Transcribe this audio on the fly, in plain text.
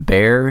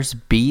Bears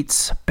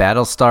beats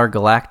Battlestar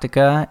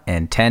Galactica,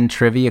 and 10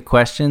 trivia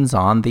questions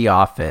on The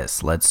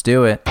Office. Let's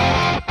do it.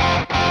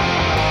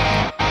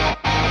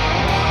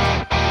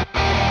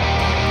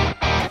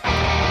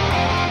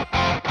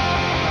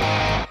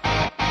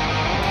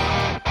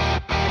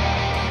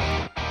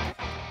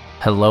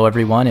 Hello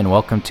everyone, and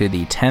welcome to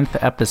the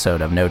 10th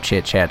episode of No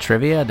Chit Chat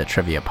Trivia, the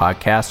trivia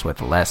podcast with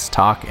less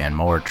talk and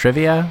more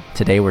trivia.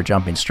 Today we're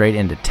jumping straight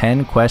into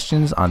 10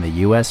 questions on the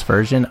US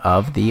version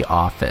of The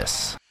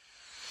Office.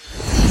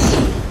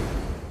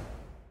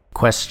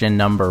 Question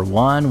number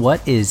 1,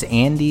 what is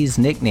Andy's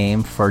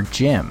nickname for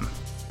Jim?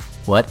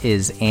 What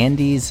is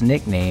Andy's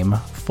nickname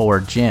for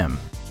Jim?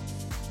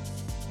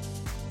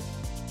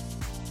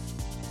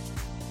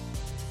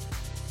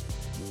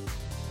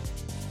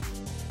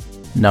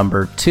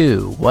 Number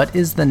 2, what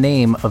is the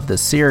name of the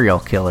serial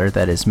killer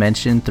that is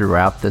mentioned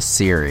throughout the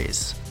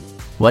series?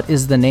 What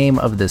is the name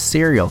of the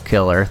serial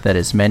killer that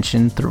is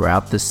mentioned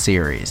throughout the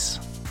series?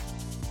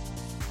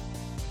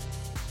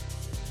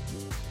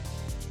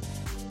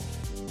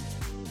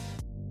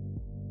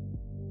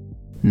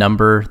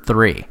 Number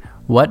 3,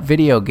 what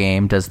video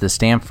game does the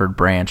Stanford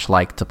branch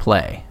like to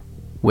play?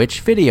 Which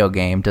video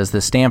game does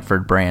the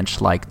Stanford branch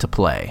like to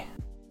play?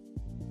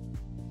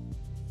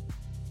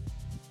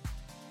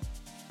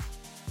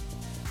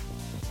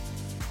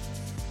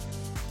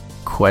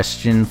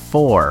 Question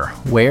 4.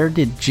 Where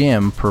did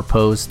Jim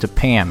propose to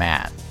Pam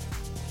at?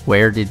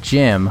 Where did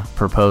Jim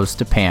propose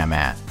to Pam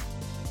at?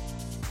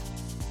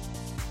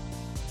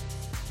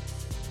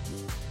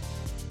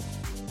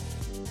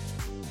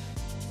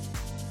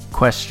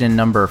 Question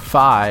number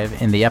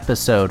 5. In the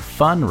episode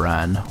Fun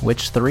Run,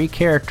 which 3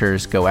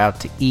 characters go out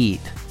to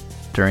eat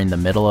during the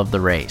middle of the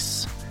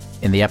race?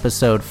 In the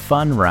episode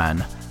Fun Run,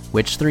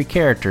 which 3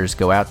 characters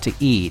go out to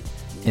eat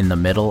in the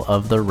middle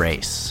of the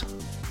race?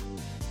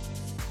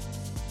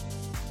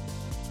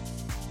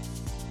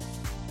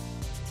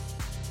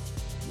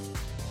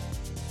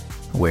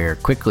 We're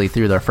quickly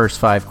through our first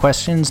 5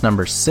 questions.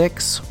 Number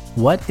 6,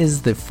 what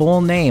is the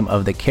full name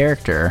of the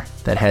character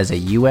that has a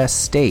U.S.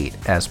 state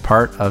as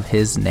part of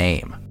his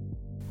name?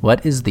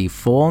 What is the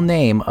full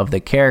name of the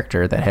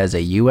character that has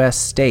a U.S.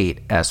 state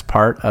as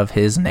part of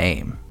his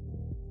name?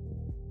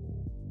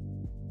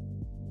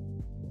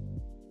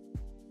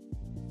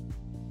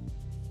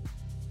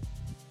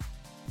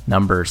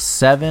 Number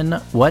 7,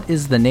 what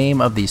is the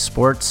name of the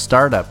sports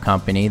startup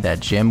company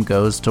that Jim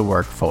goes to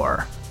work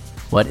for?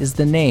 What is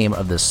the name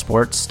of the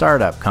sports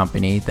startup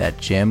company that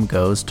Jim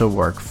goes to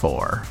work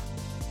for?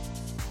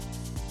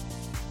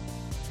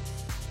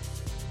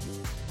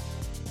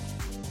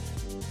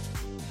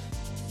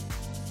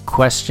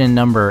 Question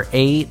number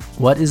 8,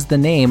 what is the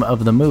name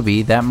of the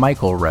movie that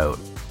Michael wrote?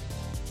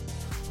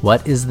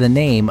 What is the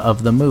name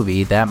of the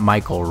movie that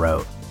Michael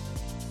wrote?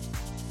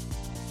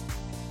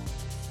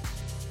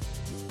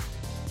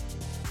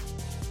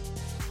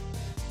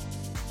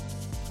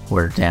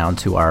 We're down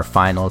to our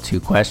final 2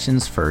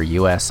 questions for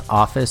US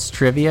Office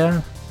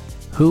trivia.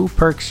 Who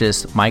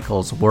purchased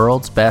Michael's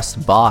World's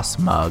Best Boss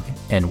mug,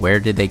 and where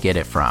did they get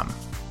it from?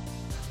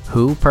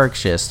 Who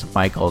purchased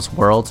Michael's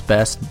World's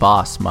Best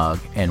Boss mug,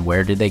 and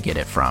where did they get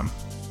it from?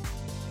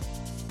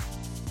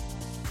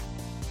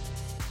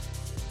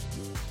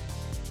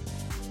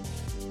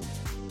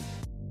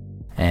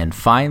 And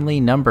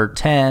finally, number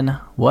 10,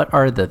 what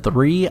are the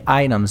 3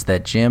 items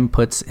that Jim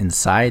puts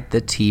inside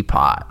the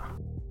teapot?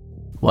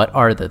 What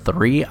are the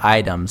 3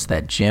 items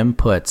that Jim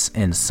puts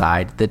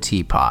inside the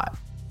teapot?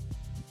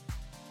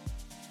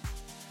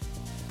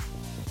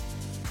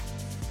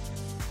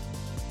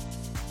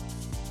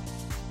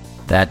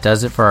 That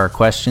does it for our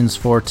questions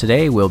for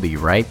today. We'll be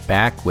right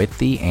back with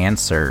the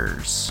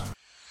answers.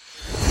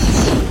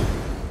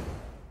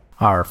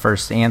 Our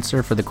first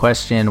answer for the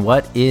question,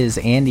 what is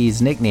Andy's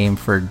nickname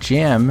for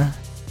Jim?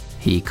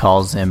 He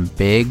calls him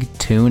Big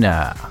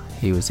Tuna.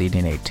 He was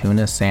eating a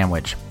tuna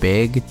sandwich.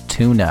 Big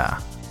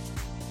Tuna.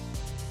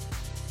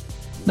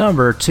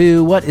 Number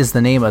 2, what is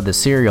the name of the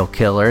serial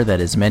killer that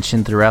is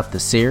mentioned throughout the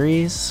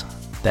series?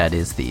 That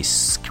is the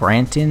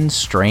Scranton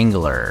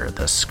Strangler.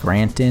 The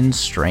Scranton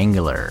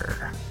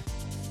Strangler.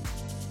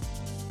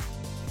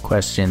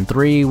 Question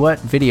 3, what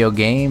video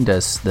game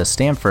does the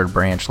Stanford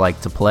branch like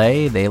to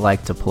play? They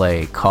like to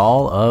play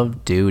Call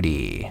of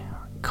Duty.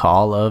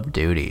 Call of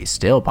Duty,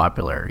 still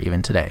popular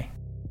even today.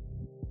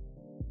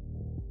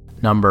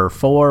 Number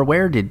 4,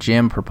 where did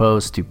Jim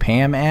propose to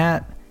Pam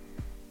at?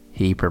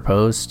 He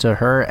proposed to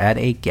her at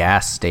a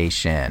gas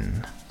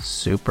station.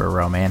 Super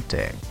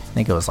romantic. I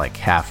think it was like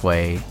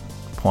halfway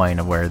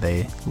point of where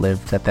they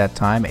lived at that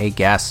time. A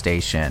gas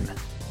station.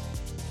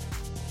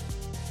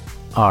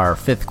 Our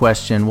 5th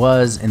question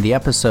was, in the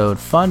episode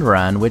Fun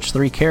Run, which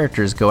 3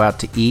 characters go out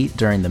to eat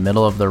during the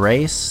middle of the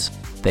race?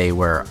 They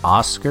were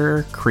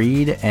Oscar,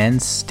 Creed, and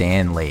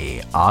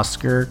Stanley.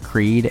 Oscar,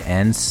 Creed,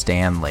 and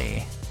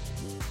Stanley.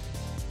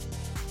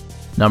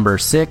 Number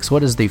 6,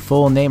 what is the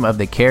full name of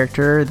the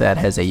character that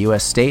has a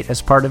U.S. state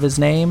as part of his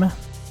name?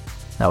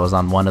 That was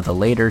on one of the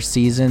later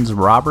seasons,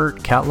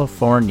 Robert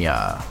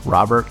California.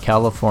 Robert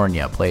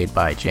California, played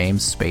by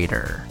James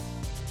Spader.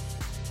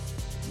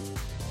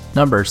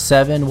 Number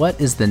 7,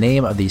 what is the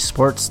name of the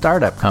sports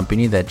startup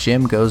company that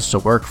Jim goes to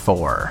work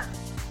for?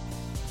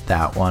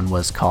 That one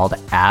was called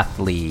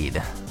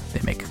Athlead.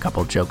 They make a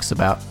couple jokes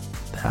about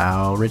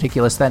how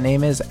ridiculous that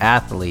name is,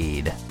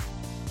 Athlead.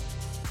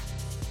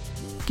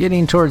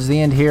 Getting towards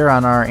the end here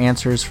on our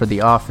answers for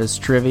the Office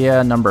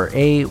trivia. Number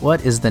 8,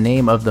 what is the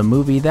name of the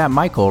movie that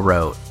Michael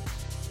wrote?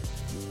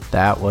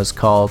 That was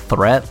called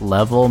Threat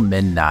Level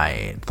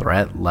Midnight.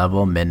 Threat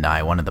Level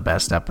Midnight, one of the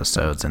best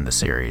episodes in the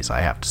series,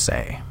 I have to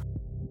say.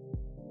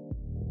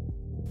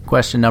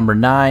 Question number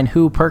 9,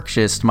 who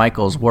purchased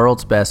Michael's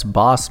World's Best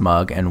Boss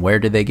mug and where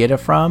did they get it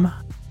from?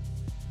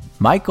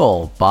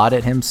 Michael bought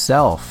it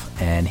himself,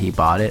 and he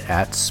bought it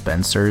at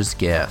Spencer's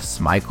Gifts.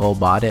 Michael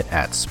bought it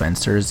at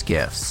Spencer's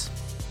Gifts.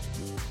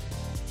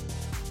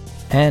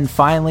 And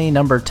finally,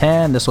 number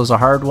 10, this was a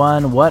hard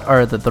one. What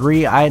are the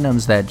 3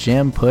 items that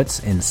Jim puts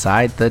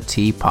inside the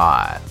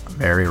teapot?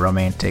 Very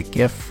romantic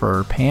gift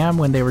for Pam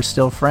when they were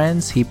still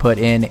friends. He put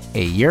in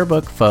a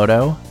yearbook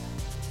photo,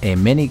 a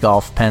mini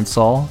golf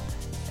pencil,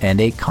 and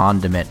a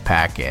condiment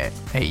packet.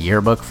 A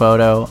yearbook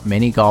photo,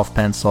 mini golf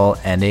pencil,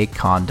 and a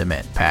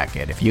condiment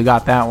packet. If you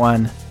got that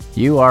one,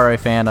 you are a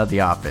fan of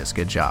The Office.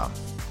 Good job.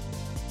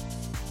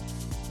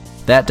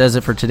 That does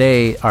it for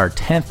today, our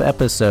 10th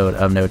episode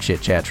of No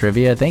Chit Chat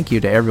Trivia. Thank you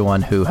to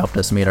everyone who helped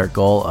us meet our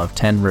goal of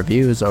 10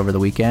 reviews over the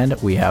weekend.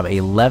 We have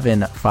 11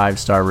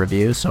 5-star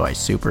reviews, so I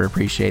super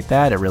appreciate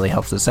that. It really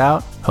helps us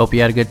out. Hope you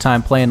had a good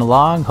time playing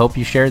along. Hope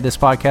you shared this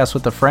podcast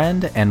with a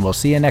friend, and we'll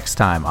see you next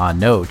time on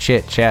No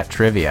Chit Chat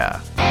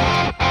Trivia.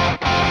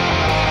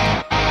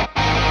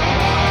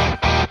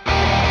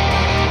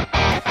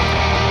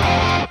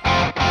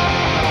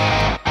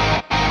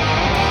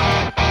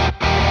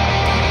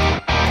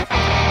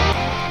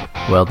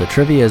 Well, the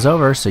trivia is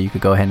over, so you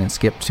could go ahead and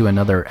skip to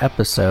another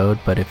episode,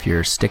 but if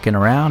you're sticking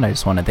around, I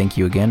just want to thank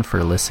you again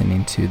for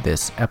listening to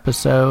this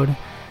episode.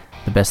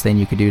 The best thing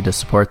you could do to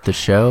support the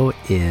show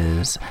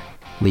is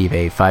leave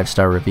a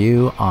 5-star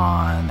review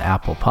on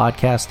Apple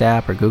Podcast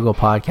app or Google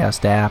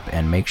Podcast app,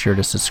 and make sure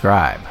to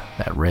subscribe.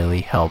 That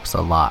really helps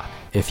a lot.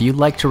 If you'd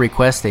like to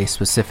request a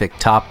specific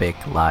topic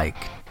like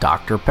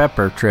Dr.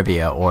 Pepper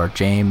trivia or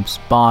James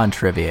Bond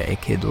trivia,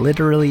 it could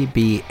literally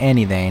be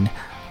anything.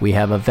 We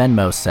have a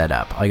Venmo set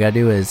up. All you gotta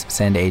do is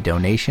send a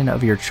donation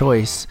of your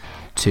choice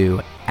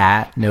to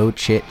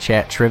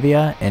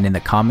 @NoChitChatTrivia, and in the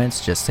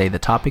comments just say the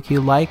topic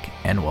you like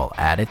and we'll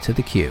add it to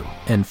the queue.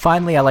 And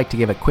finally, I like to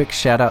give a quick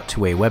shout out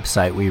to a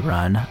website we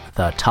run,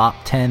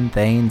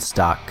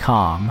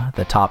 thetop10things.com.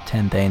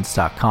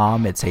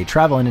 Thetop10things.com. It's a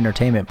travel and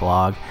entertainment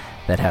blog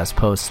that has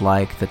posts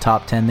like the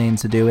top 10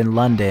 things to do in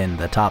London,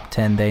 the top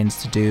 10 things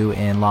to do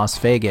in Las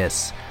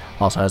Vegas.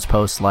 Also has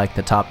posts like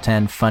the top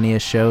 10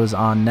 funniest shows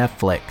on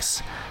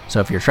Netflix. So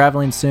if you're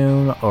traveling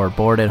soon or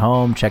bored at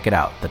home, check it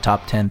out,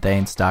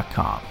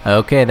 thetop10things.com.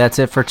 Okay, that's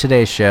it for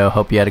today's show.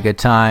 Hope you had a good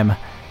time.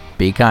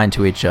 Be kind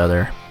to each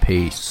other.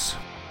 Peace.